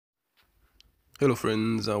Hello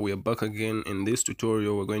friends, we are back again. In this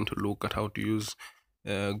tutorial we're going to look at how to use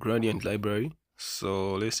a gradient library.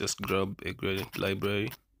 So let's just grab a gradient library,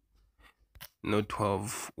 not to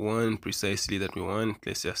have one precisely that we want.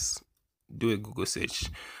 Let's just do a Google search,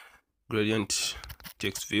 gradient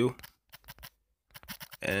TextView,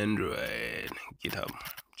 Android, GitHub,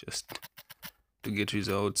 just to get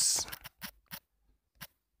results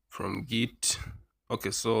from Git. Okay,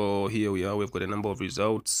 so here we are. We've got a number of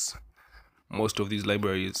results. Most of these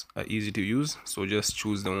libraries are easy to use, so just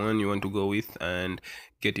choose the one you want to go with and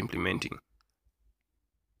get implementing.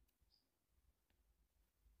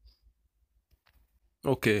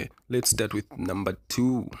 Okay, let's start with number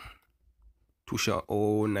 2,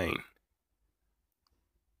 Tusha09.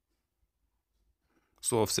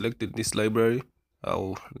 So I've selected this library.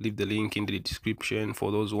 I'll leave the link in the description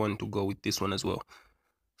for those who want to go with this one as well.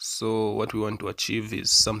 So what we want to achieve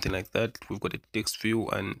is something like that. We've got a text view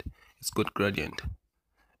and it's got gradient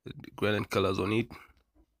colors on it.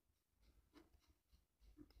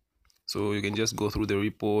 So you can just go through the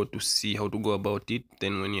report to see how to go about it.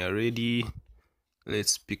 Then when you are ready,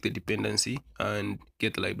 let's pick the dependency and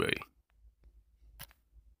get the library.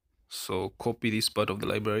 So copy this part of the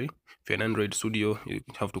library. If you're an Android Studio, you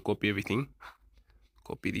have to copy everything.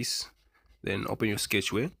 Copy this, then open your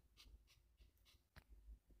Sketchware.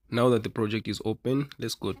 Now that the project is open,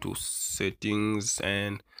 let's go to settings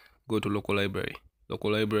and go to local library.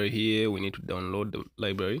 Local library here, we need to download the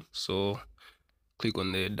library. So click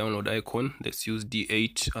on the download icon. Let's use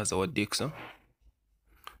D8 as our dexer.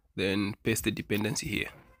 Then paste the dependency here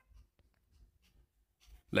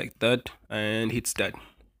like that and hit start.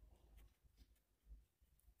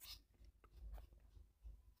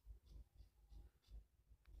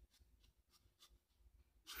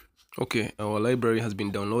 Okay, our library has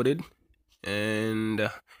been downloaded, and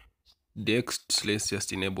next let's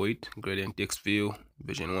just enable it. Gradient text view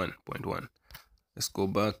version 1.1. Let's go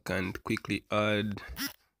back and quickly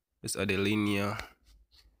let's add a linear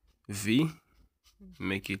V,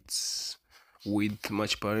 make its width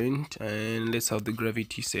much parent, and let's have the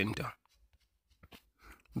gravity center.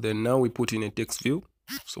 Then now we put in a text view.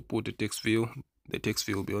 So put a text view. The text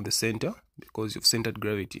view will be on the center because you've centered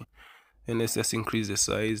gravity. And let's just increase the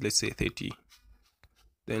size, let's say 30.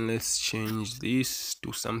 Then let's change this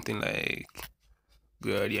to something like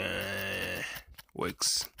gradient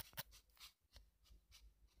works.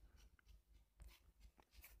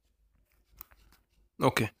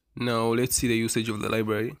 Okay, now let's see the usage of the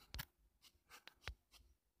library.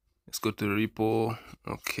 Let's go to the repo.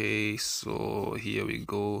 Okay, so here we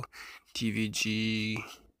go, tvg,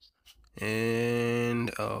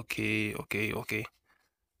 and okay.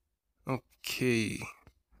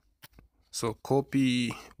 So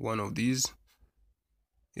copy one of these.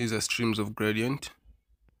 These are streams of gradient,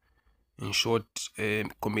 in short, a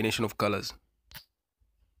combination of colors.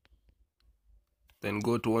 Then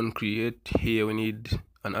go to on create. Here we need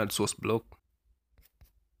an add source block.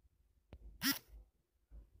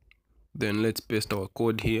 Then let's paste our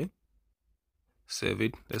code here, save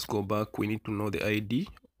it. Let's go back. We need to know the ID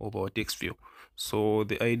of our text view. So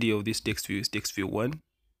the ID of this text view is text view 1.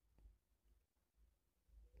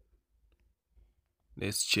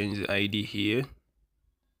 Let's change the ID here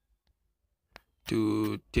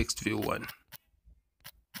to text view 1.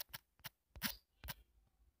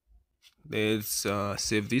 Let's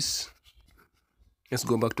save this. Let's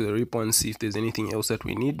go back to the repo and see if there's anything else that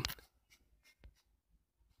we need.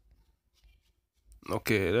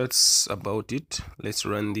 Okay, that's about it. Let's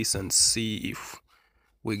run this and see if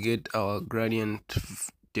we get our gradient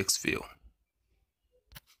text view.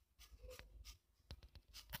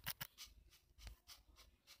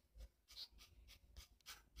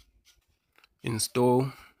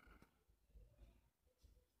 Install.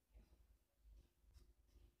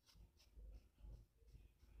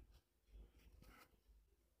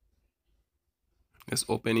 Let's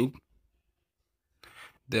open it.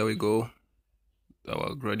 There we go.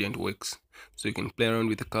 Our gradient works. So you can play around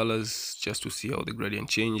with the colors just to see how the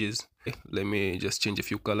gradient changes. Let me just change a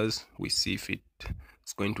few colors. We see if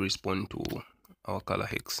it's going to respond to our color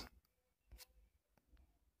hex.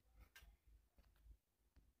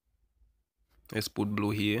 Let's put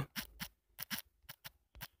blue here.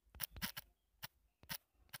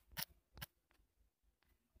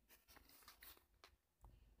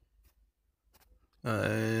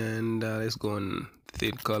 And let's go on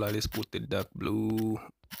third color. Let's put the dark blue,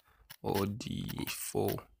 or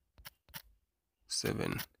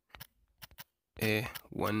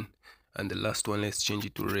D47A1, and the last one let's change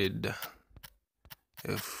it to red,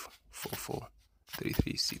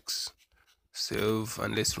 F44336. Save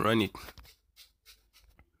and let's run it.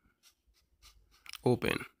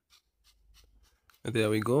 open. There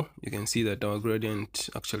we go. You can see that our gradient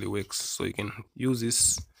actually works, so you can use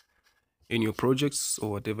this in your projects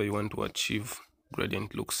or whatever you want to achieve.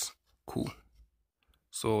 Gradient looks cool.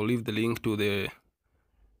 So I'll leave the link to the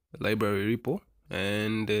library repo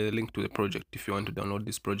and the link to the project if you want to download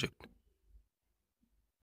this project.